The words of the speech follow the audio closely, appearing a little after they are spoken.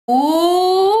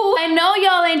Ooh, I know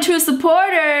y'all ain't true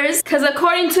supporters, cause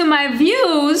according to my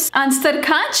views on Stud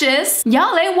Conscious,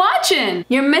 y'all ain't watching.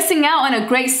 You're missing out on a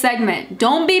great segment.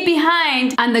 Don't be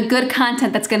behind on the good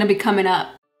content that's gonna be coming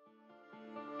up.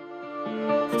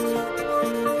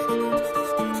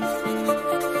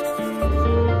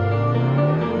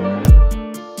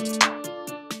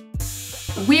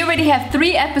 We already have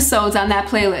 3 episodes on that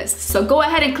playlist, so go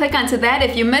ahead and click onto that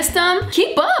if you missed them.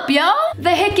 Keep up, y'all!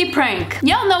 The Hickey Prank.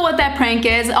 Y'all know what that prank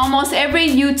is. Almost every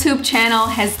YouTube channel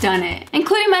has done it,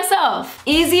 including myself.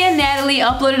 EZEE and Natalie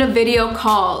uploaded a video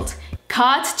called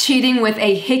Caught Cheating with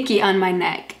a Hickey on My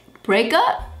Neck.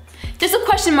 Breakup? There's a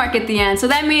question mark at the end, so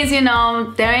that means, you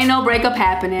know, there ain't no breakup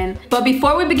happening. But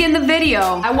before we begin the video,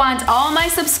 I want all my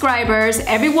subscribers,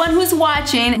 everyone who's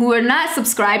watching, who are not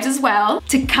subscribed as well,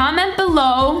 to comment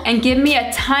below and give me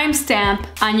a timestamp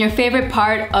on your favorite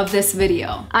part of this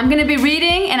video. I'm gonna be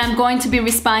reading and I'm going to be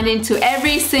responding to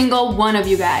every single one of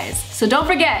you guys. So don't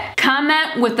forget,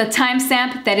 comment with the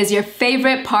timestamp that is your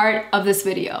favorite part of this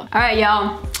video. All right,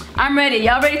 y'all, I'm ready.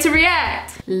 Y'all ready to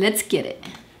react? Let's get it.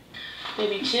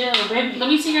 Baby, chill, baby. Let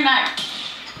me see your neck.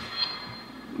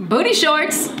 Booty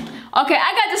shorts. Okay,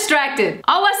 I got distracted.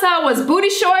 All I saw was booty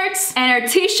shorts and her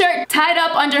t-shirt tied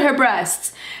up under her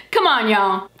breasts. Come on,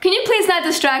 y'all. Can you please not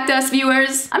distract us,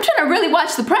 viewers? I'm trying to really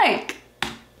watch the prank.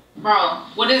 Bro,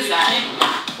 what is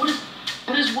that? What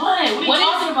is what? What are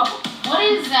you talking about? What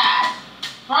is that?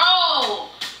 Bro!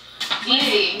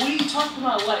 Easy. What are you talking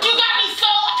about? What? You got me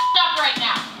so up right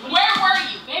now. Where were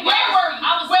you? Baby, where were you?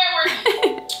 Where were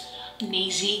you?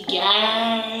 EZEE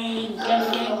gang.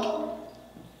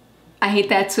 I hate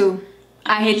that too.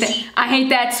 I hate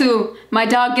that too. My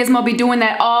dog Gizmo be doing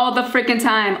that all the freaking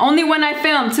time. Only when I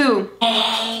film too.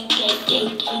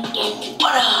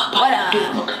 What up?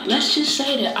 Okay, let's just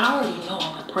say that I already know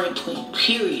I'm a prank queen,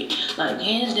 period. Like,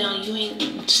 hands down, you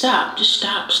ain't... Stop. Just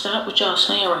stop what y'all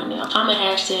saying right now. I'm a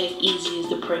hashtag EZEE is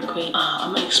the prank queen.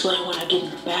 I'm gonna explain when I get in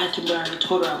the bathroom. I already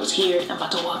told her I was here. I'm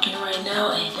about to walk in right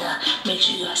now and make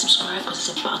sure you guys subscribe because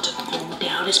it's about to go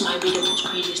down. This might be the most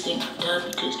craziest thing I've done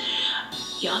because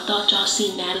y'all thought y'all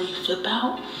seen Natalie flip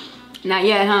out? Not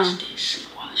yet, huh?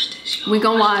 Watch this. We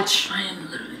gon' watch. I am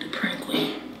literally the prank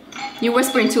queen. You're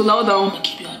whispering too low though. I'm gonna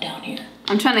keep y'all down here.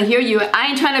 I'm trying to hear you. I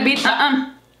ain't trying to be,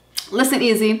 Listen,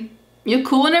 EZEE, you're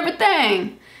cool and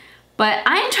everything, but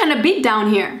I ain't trying to beat down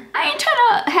here. I ain't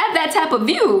trying to have that type of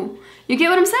view. You get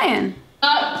what I'm saying?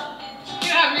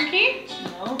 You have your key?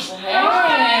 No, but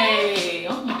hey.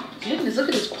 Oh my goodness, look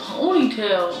at this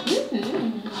ponytail.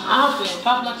 Popping,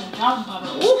 pop like a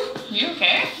popping. Oof. You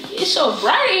okay? It's so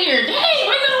bright in here. Dang,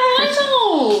 why you got all the lights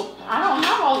on? I don't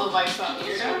have all the lights on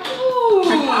here. Ooh.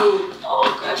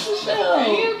 Oh, gosh, yourself. Are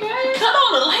you okay? Cut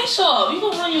all the lights off. You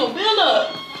gonna run your bill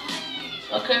up.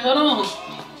 Okay, hold on.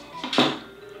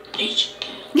 This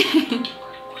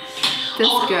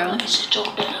Hold girl. on, let me sit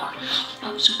y'all down.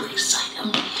 I'm super excited.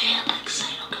 I'm damn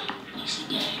excited. Okay, EZEE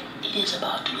gang, it is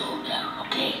about to go down.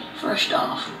 Okay, first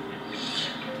off,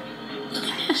 look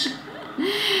at this.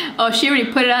 Oh, she already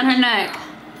put it on her neck.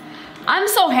 I'm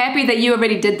so happy that you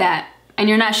already did that and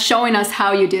you're not showing us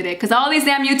how you did it, because all these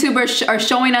damn YouTubers are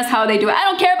showing us how they do it. I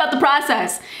don't care about the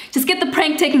process. Just get the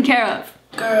prank taken care of.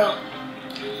 Girl,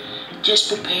 just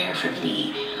prepare for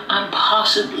me. I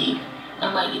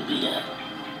might get beat up.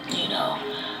 You know,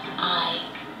 I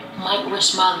might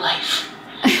risk my life,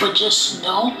 but just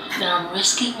know that I'm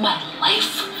risking my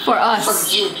life For us.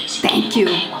 For you, basically. Thank you.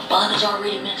 Okay, my bun is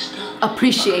already messed up.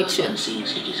 Appreciate you. See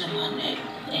hickeys on my neck,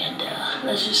 and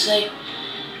let's just say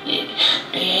they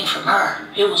ain't from her.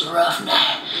 It was a rough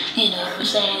night. You know what I'm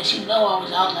saying? She know I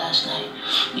was out last night.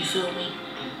 You feel me,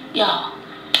 y'all?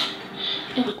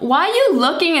 Why are you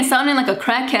looking and sounding like a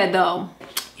crackhead though?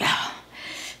 Yeah,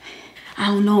 I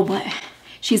don't know, but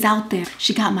she's out there.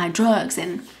 She got my drugs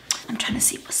and I'm trying to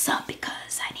see what's up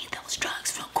because I need those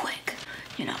drugs real quick.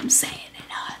 You know what I'm saying? And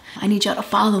I need y'all to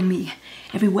follow me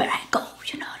everywhere I go.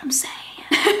 You know what I'm saying?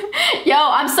 Yo,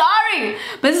 I'm sorry,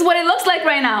 but this is what it looks like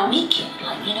right now. Weekend,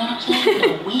 like, you know what I'm saying?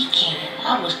 The weekend.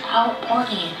 I was out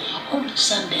partying on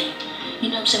Sunday. You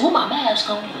know what I'm saying? With my mask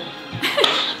on.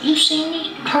 You see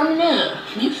me? Turn it up.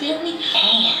 You feel me?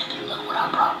 And look what I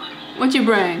brought with me. What you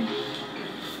bring?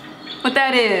 What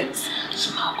that is?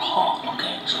 Some alcohol,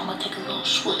 okay? So I'm gonna take a little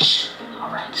swish.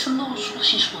 Alright, just a little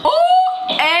swishy swish.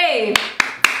 Ooh! Hey!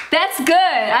 That's good.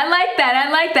 I like that.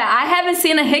 I like that. I haven't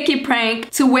seen a hickey prank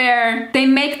to where they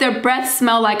make their breath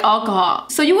smell like alcohol.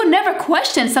 So you would never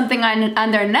question something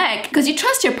on their neck because you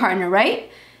trust your partner, right?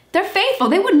 They're faithful.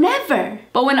 They would never.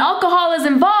 But when alcohol is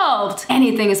involved,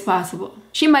 anything is possible.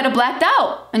 She might have blacked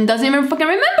out and doesn't even fucking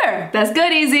remember. That's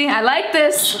good, EZEE. I like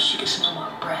this. So she can smell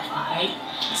my breath, alright?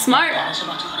 Smart. It's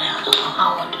about to go down. I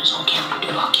don't want to do this on camera. Do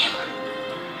it on camera.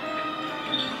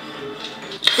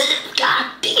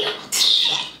 God damn.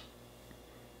 Shit.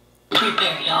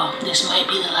 Prepare, y'all. This might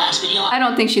be the last video. I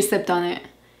don't think she sipped on it.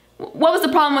 What was the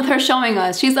problem with her showing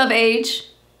us? She's of age.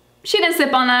 She didn't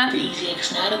sip on that. EZEE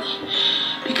X Natalie,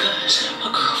 because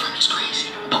my girlfriend is crazy.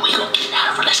 But we gonna get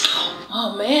out of her. Let's go.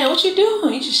 Oh man, what you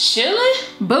doing? You just chilling?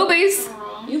 Boobies.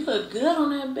 You look good on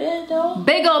that bed, though.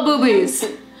 Big old boobies.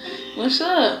 What's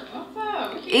up?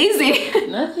 Easy.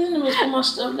 Nothing. Let me put my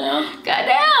stuff down.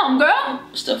 Goddamn, girl.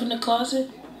 Stuff in the closet.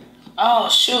 Oh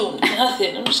shoot,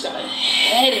 nothing. I'm just got a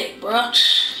headache, bro.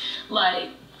 Like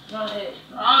my head.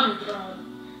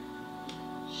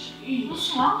 Jeez.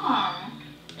 What's wrong?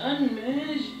 Nothing,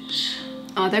 man.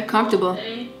 Oh, they're comfortable.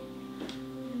 Hey.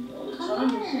 Come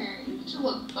here. You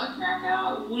look butt crack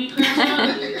out. What are you cracking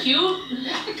out? Cute?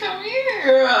 Come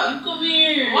here. You come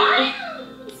here. Why?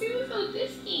 You seem so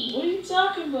disky. What are you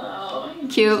talking about?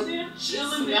 Cute.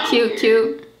 Chilling. Cute,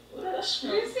 cute. What else?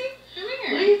 Let me see. Come What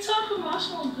here. are you talking about? I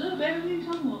smell good, baby. What are you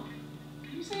talking about?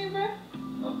 You saying breath?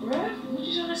 My breath? What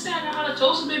you trying to say? I know how to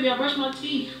toast it, baby. I brush my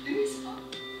teeth. Let me smell.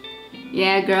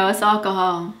 Yeah, girl, it's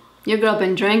alcohol. Your girl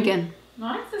been drinking.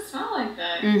 Why does it smell like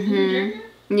that? Mhm. You drinking?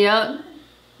 Yep.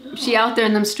 She out there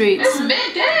in them streets. It's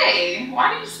midday.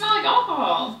 Why do you smell like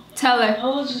alcohol? Tell her. I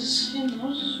was just,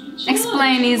 chilling.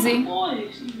 Explain, EZEE.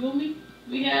 Boys, you feel me?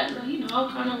 We had, like,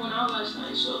 I kind of went out last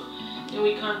night, so then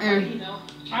we kind of,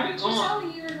 Why did you tell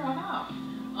me you were going out?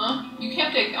 Huh? You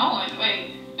kept it going.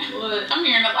 Wait. What? I'm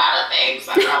hearing a lot of things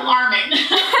that are alarming.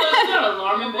 It's not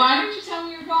alarming, Why baby. did you tell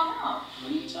me you were going out?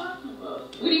 What are you talking about?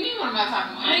 What do you mean what am I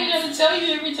talking about? I ain't gotta tell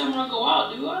you every time I go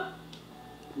out, do I?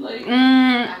 Like,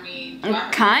 I mean, do I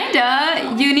have to-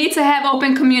 Kinda. You need to have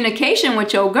open communication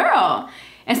with your girl.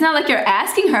 It's not like you're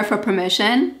asking her for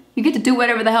permission. You get to do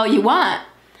whatever the hell you want.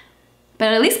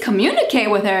 But at least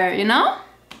communicate with her, you know?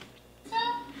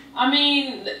 I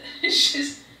mean, it's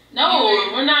just, no,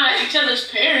 we're not each other's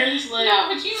parents. Like,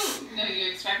 No, but you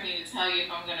expect me to tell you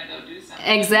if I'm gonna go do something.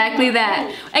 Exactly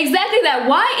that. Exactly that.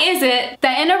 Why is it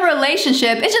that in a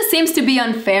relationship, it just seems to be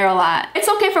unfair a lot? It's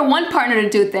okay for one partner to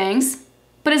do things,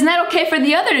 but it's not okay for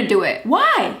the other to do it.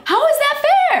 Why? How is that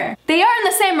fair? They are in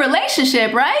the same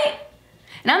relationship, right?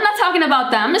 And I'm not talking about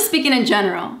them, I'm just speaking in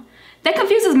general. That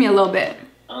confuses me a little bit.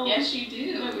 oh, Yes, you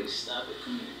do. Baby, stop it.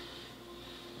 Come here.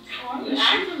 Why are you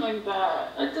acting like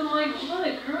that? Acting like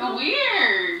what, girl?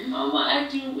 Weird. I'm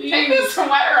acting weird. Take this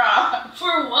sweater off.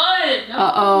 For what? No.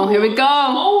 Uh-oh, here we It's go.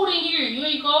 cold in here. You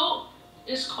ain't cold?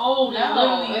 It's cold. It's No,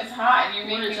 literally. it's hot and you're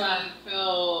making me wintertime.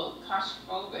 feel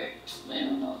claustrophobic. Man,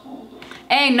 I'm not cold.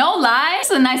 Hey, no lie.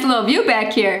 It's a nice little view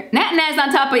back here. Nat Nat's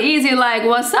on top of EZEE like,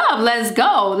 what's up? Let's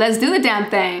go. Let's do the damn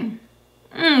thing.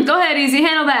 Go ahead, EZEE.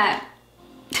 Handle that.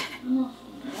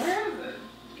 Where is it?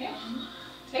 Okay.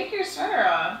 Take your sweater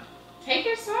off. Take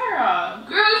your sweater off.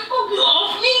 Girl, you supposed to be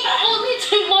off me. Let me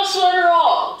take my sweater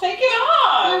off. Take it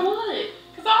off. For what?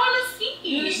 Because I want to see you.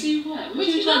 You want to see what? What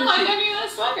you trying look like to see? under that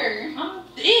sweater. I'm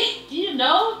thick. Do you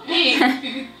know? Thick.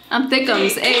 I'm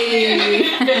thickums. Hey.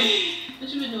 What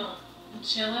you been doing?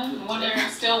 Chilling.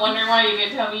 Still wondering why you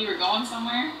didn't tell me you were going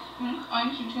somewhere. Why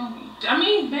didn't you tell me? I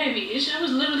mean, baby, I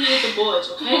was literally with the boys,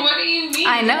 okay? What do you mean?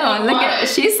 I know. Doing Look what? at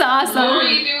she saw What were some.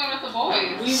 you doing with the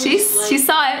boys? She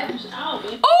saw it. It was out,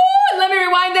 baby. Oh, let me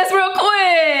rewind this real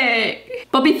quick.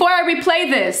 But before I replay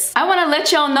this, I want to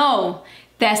let y'all know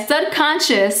that Stud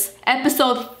Conscious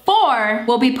episode 4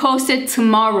 will be posted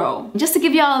tomorrow. Just to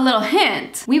give y'all a little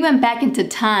hint, we went back into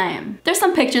time. There's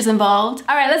some pictures involved.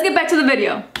 All right, let's get back to the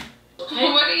video.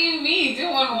 Okay? What do you mean?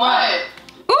 Doing what?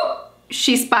 Ooh,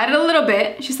 she spotted a little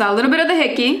bit. She saw a little bit of the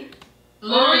hickey.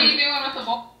 What were you doing with the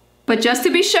boys? But just to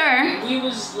be sure, We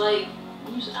was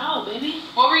out, baby.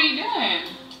 What were you doing?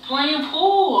 Playing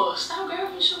pool. Stop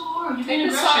grabbing me so hard. You Take been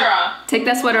the sweater off. take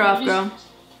that sweater off, girl.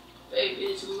 Baby,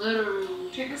 it's literally.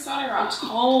 Take the sweater It's off.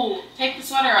 cold. Take the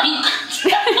sweater off. Damn,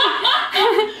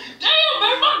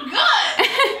 baby, my gut.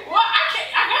 Well, I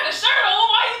got a shirt on.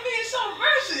 Why you being so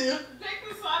aggressive? Take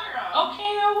the sweater off.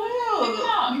 Okay, I will. Take it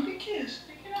off. You can kiss.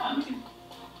 Take it off.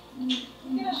 Okay,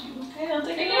 I'll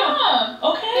take Take it it off.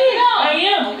 off. Okay, Take it off. I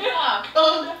am. Take it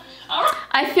off.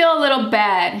 I feel a little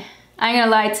bad. I ain't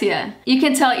gonna lie to you. You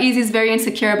can tell EZEE's very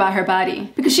insecure about her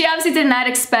body because she obviously did not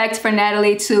expect for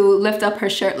Natalie to lift up her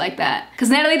shirt like that. Because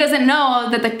Natalie doesn't know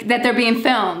that they're being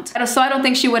filmed. So I don't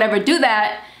think she would ever do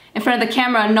that in front of the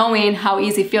camera knowing how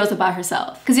EZEE feels about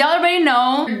herself. Because y'all already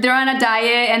know they're on a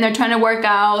diet and they're trying to work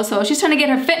out, so she's trying to get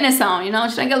her fitness on, you know?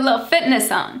 She's trying to get a little fitness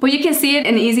on. But you can see it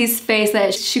in EZEE's face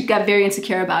that she got very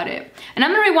insecure about it. And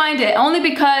I'm gonna rewind it only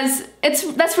because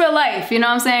that's real life, you know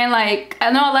what I'm saying? Like,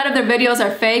 I know a lot of their videos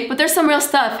are fake, but there's some real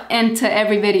stuff into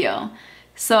every video.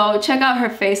 So check out her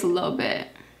face a little bit.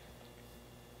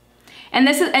 And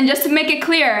just to make it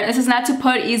clear, this is not to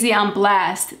put EZEE on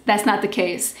blast. That's not the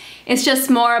case. It's just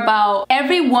more about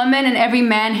every woman and every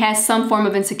man has some form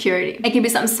of insecurity. It can be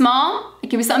something small, it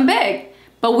can be something big,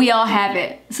 but we all have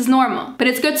it. This is normal. But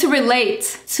it's good to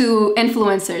relate to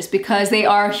influencers because they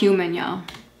are human, y'all.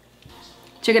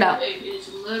 Check it out. Baby, it's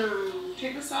literally.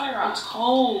 Take the sweater off. It's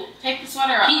cold. Take the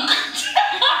sweater off.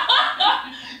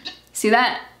 See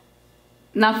that?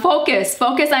 Now focus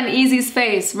on EZEE's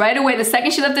face. Right away, the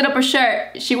second she lifted up her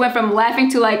shirt, she went from laughing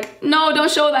to like, no,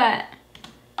 don't show that.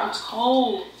 It's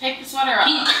cold. Take the sweater off.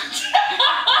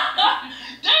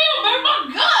 Damn, baby,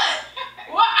 my gut.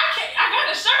 Well, I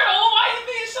got a shirt on. Why you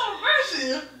being so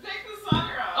aggressive? Take the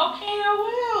sweater off. Okay, I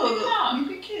will. Take it off. You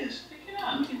can kiss. Take it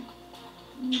off.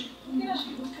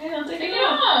 Okay, I'll take Take it it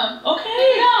off. off. Okay,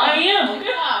 Take it off. I am. Take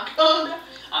it off.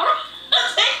 All right.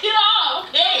 Take it off.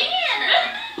 Okay.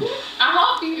 Here. I'll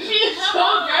help you. She's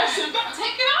so aggressive.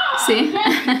 Take it off. See?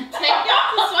 Take off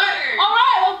the sweater. All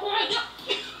right,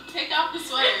 okay. Take off the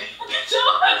sweater. Get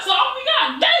your hands off me,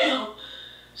 goddamn.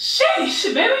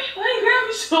 Sheesh, baby. Why you grab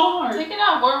me so hard? Take it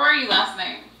off. Where were you last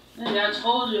night? I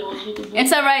told you.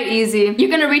 It's alright, EZEE. You're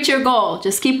gonna reach your goal.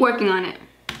 Just keep working on it.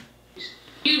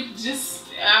 You just,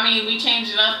 I mean, we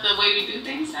changing up the way we do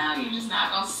things now. You're just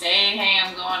not gonna say, hey,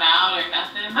 I'm going out or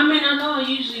nothing. I mean, I know I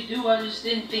usually do. I just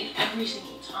didn't think every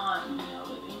single time, you know.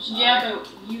 Yeah, but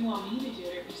you want me to do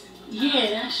it every single time. Yeah,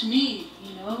 that's me,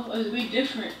 you know. We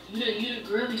different. You the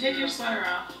girly. Take your sweater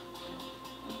off.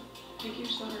 Take your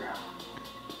sweater off.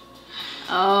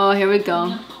 Oh, here we go.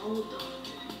 I'm cold though.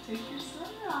 Take your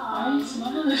sweater Why off. you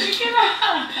smiling? Take it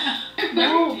off.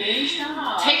 No, baby,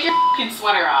 stop. Take your fucking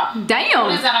sweater off. What is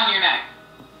Damn. that on your neck?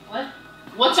 What?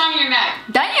 What's on your neck?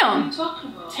 What are Damn. you talking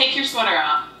about? Take your sweater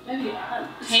off. Baby,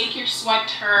 Take your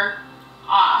sweater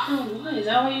off. Oh, what? Is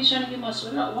that why you're trying to get my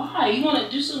sweater off? Why? You want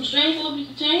to do something strange for me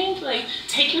to change? Like,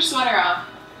 Take your sweater off.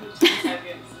 2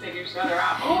 seconds. Take your sweater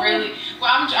off. Really? Well,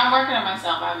 I'm working on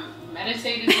myself. I'm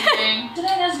meditating today.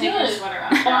 that's Take good. your sweater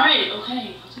off. Alright,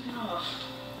 okay. I'll take it off.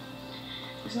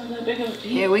 It's not that big of a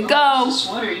deal. Here we bro. go. It's a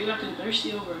sweater. You acting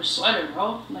thirsty over a sweater,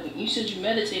 bro. Like, you said you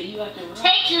meditated. You acting rough.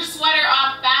 Take your sweater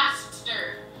off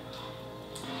faster.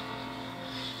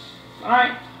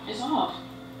 Alright, it's off.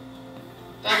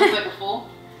 That looks like a fool.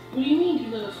 What do you mean you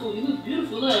look a fool? You look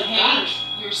beautiful. Look, Take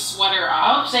your sweater Oh,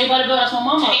 off. say by the bill, that's my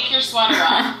mama. Take your sweater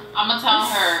off. I'm gonna tell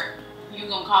her you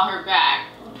gonna call her back.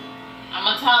 I'm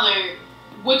gonna tell her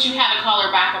what you had to call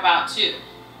her back about too.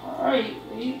 Alright,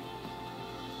 babe.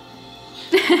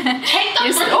 Take the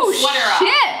freaking Oh, sweater off.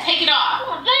 shit. Take it off.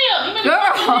 Oh, damn. You made me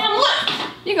Girl. damn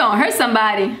look. You gonna hurt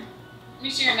somebody. Let me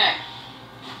see your neck.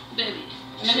 Baby,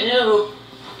 Let me- chill.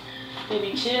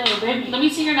 Baby, chill, baby. Let me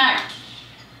see your neck.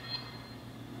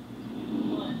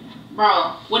 What?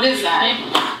 Bro, what is that?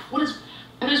 Baby, what is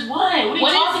what? What are you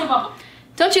What is- talking about?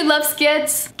 Don't you love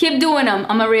skits? Keep doing them.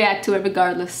 I'm gonna react to it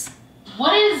regardless.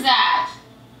 What is that?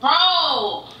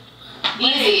 Bro!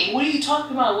 EZEE. What are you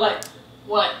talking about? What?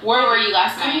 Where were you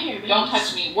last Come night? here, baby. Don't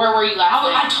touch me. Where were you last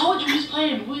I night? told you we was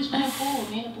playing pool,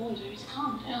 man and boys, baby.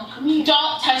 Calm down. Come here.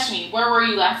 Don't touch me. Where were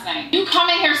you last night? You come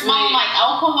in here smelling Wait. like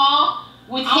alcohol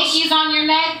with hickeys on your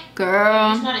neck?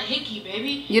 Girl, It's not a hickey,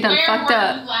 baby. you done Where fucked were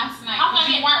up. you last night? How can I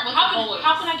You get weren't with the boys.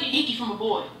 how can I get hickey from a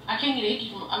boy? I can't get a hickey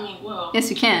from. I mean, well. Yes,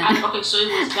 you can. Okay, so it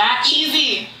was that.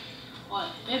 EZEE. What,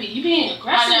 baby? You being I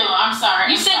aggressive. know. I'm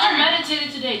sorry. You I'm said sorry. you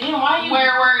meditated today. Damn, why are you?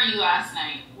 Where were you last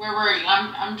night? Where were you?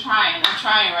 I'm trying. I'm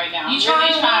trying right now. You I'm trying,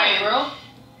 really trying, bro?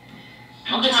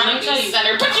 I'm Okay, so trying let me to tell be you.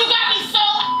 center, but you got me so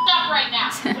up right now.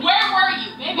 Where were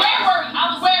you? Baby, Where were you?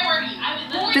 I was- Where were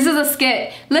you? This is a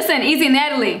skit. Listen, EZEE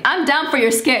Natalie, I'm down for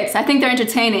your skits. I think they're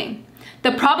entertaining.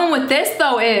 The problem with this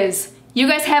though is, you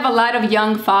guys have a lot of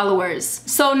young followers.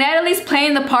 So Natalie's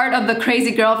playing the part of the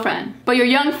crazy girlfriend, but your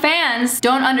young fans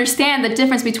don't understand the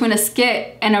difference between a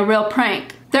skit and a real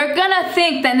prank. They're gonna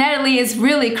think that Natalie is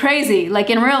really crazy, like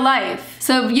in real life.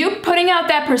 So if you putting out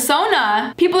that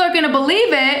persona, people are gonna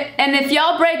believe it, and if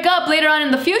y'all break up later on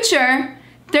in the future,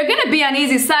 they're gonna be on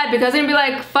EZEE's side because they're gonna be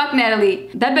like, fuck Natalie,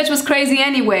 that bitch was crazy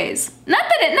anyways. Not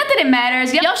that it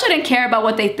matters, y'all shouldn't care about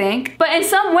what they think, but in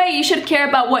some way you should care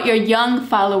about what your young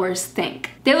followers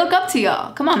think. They look up to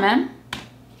y'all, come on man.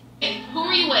 Who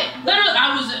were you with? Literally,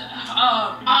 I was.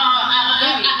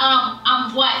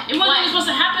 What? It wasn't even supposed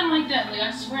to happen like that. Like,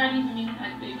 I swear I didn't even mean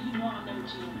that, baby.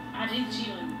 didn't cheat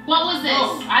on you. What was this?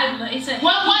 Bro, it's a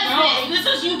what was bro. this? This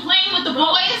was you playing with the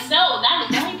boys? No, that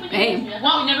ain't put Hey.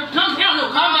 Well, never calm down.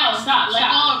 No, calm down. Stop. Let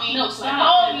go of me. No, Let stop. go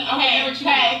of me. Okay,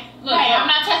 Hey, Look, hey, bro. I'm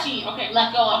not touching you. Okay, let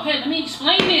go of me. Okay, let me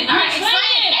explain it. All right,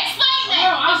 explain it. Explain it.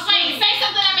 Bro, Explain. Say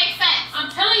something that makes sense. I'm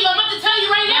telling you. I'm about to tell you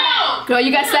right now. Girl,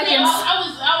 you got seconds.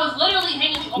 I was literally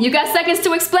hanging. You got seconds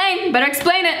to explain. Better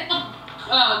explain it.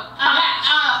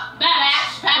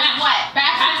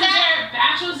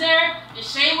 Batch was there.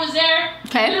 Deshae was there.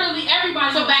 Okay. Literally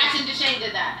everybody. So was Batch there. and Deshae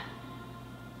did that.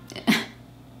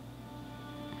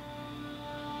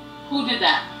 Who did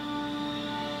that?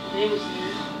 They was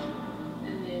there,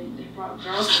 and then they brought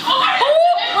girls. It's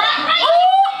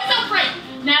a prank.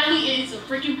 Natalie, it's a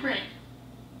freaking prank.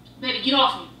 Baby, get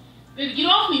off me. Baby, get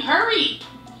off me. Hurry.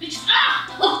 Bitch, stop.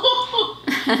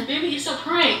 Baby, it's a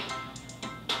prank.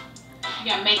 You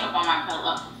got makeup on my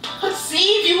pillow. See,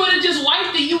 if you would have just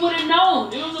wiped it, you would have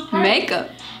known. It was a prank. Makeup.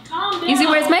 Calm down. EZEE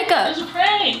wears makeup. It was a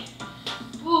prank.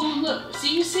 Ooh, look.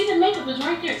 See, you see the makeup is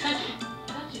right there. Touch it.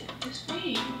 Touch it. It's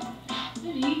fake.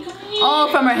 Baby, come here. Oh,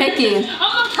 from her hickey. I'm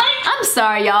a prank. I'm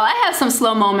sorry, y'all. I have some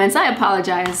slow moments. I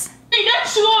apologize.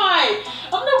 That's why.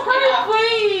 I'm the prank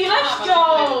queen. Let's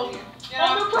go.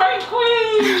 I'm the prank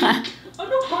queen. I'm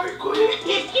the prank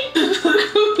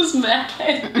queen. Who's mad?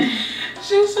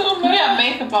 She's so mad. You got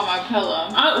makeup on my pillow.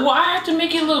 I have to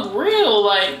make it look real.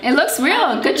 Like, It looks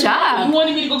real. Good you job.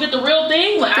 wanted me to go get the real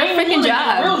thing? Like, Good I ain't freaking want to job.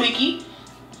 get the real hickey.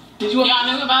 Did you want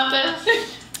Y'all knew about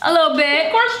this? A little Of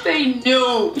bit. course they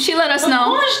knew. She let us Of know.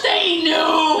 course they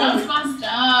knew. That's messed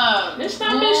up. It's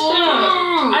not messed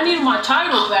up. I needed my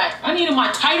title back. I needed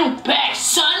my title back,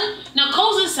 son. Now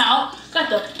close this out. Got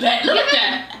the back. Look at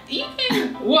that. You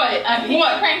can. What?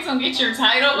 What? Pranks don't get your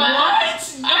title back.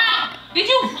 What? Did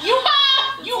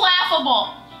you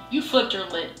laughable. You flipped your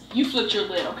lid. You flipped your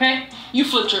lid, okay? You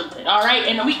flipped your lid, all right?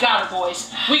 And we got her,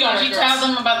 boys. We got her. Did you tell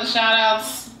them about the shout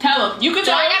outs? Tell them. You can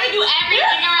So tell I them. gotta do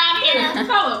everything around here.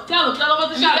 Tell them about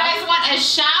the If you shout guys out. want a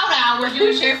shout out, we're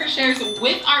doing share for shares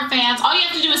with our fans. All you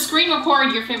have to do is screen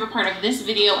record your favorite part of this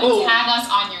video and Ooh. tag us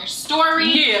on your story.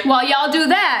 Yeah. While y'all do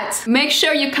that, make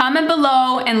sure you comment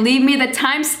below and leave me the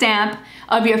timestamp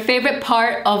of your favorite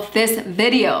part of this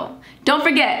video. Don't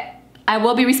forget, I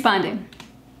will be responding.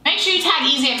 Make sure you tag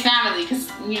EZEE X NATALIE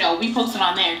because, you know, we post it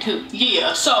on there too.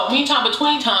 Yeah. So, meantime,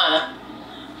 between time.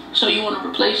 So, you want to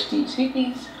replace these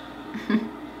hickeys?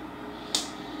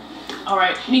 All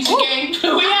right. Nisa gang.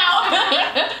 We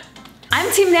out.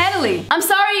 I'm Team Natalie. I'm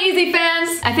sorry, EZEE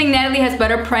fans. I think Natalie has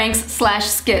better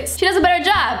pranks/skits. She does a better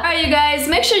job. All right, you guys,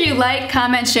 make sure you like,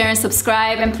 comment, share, and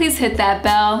subscribe, and please hit that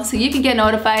bell so you can get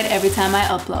notified every time I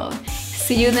upload.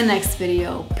 See you in the next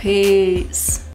video. Peace.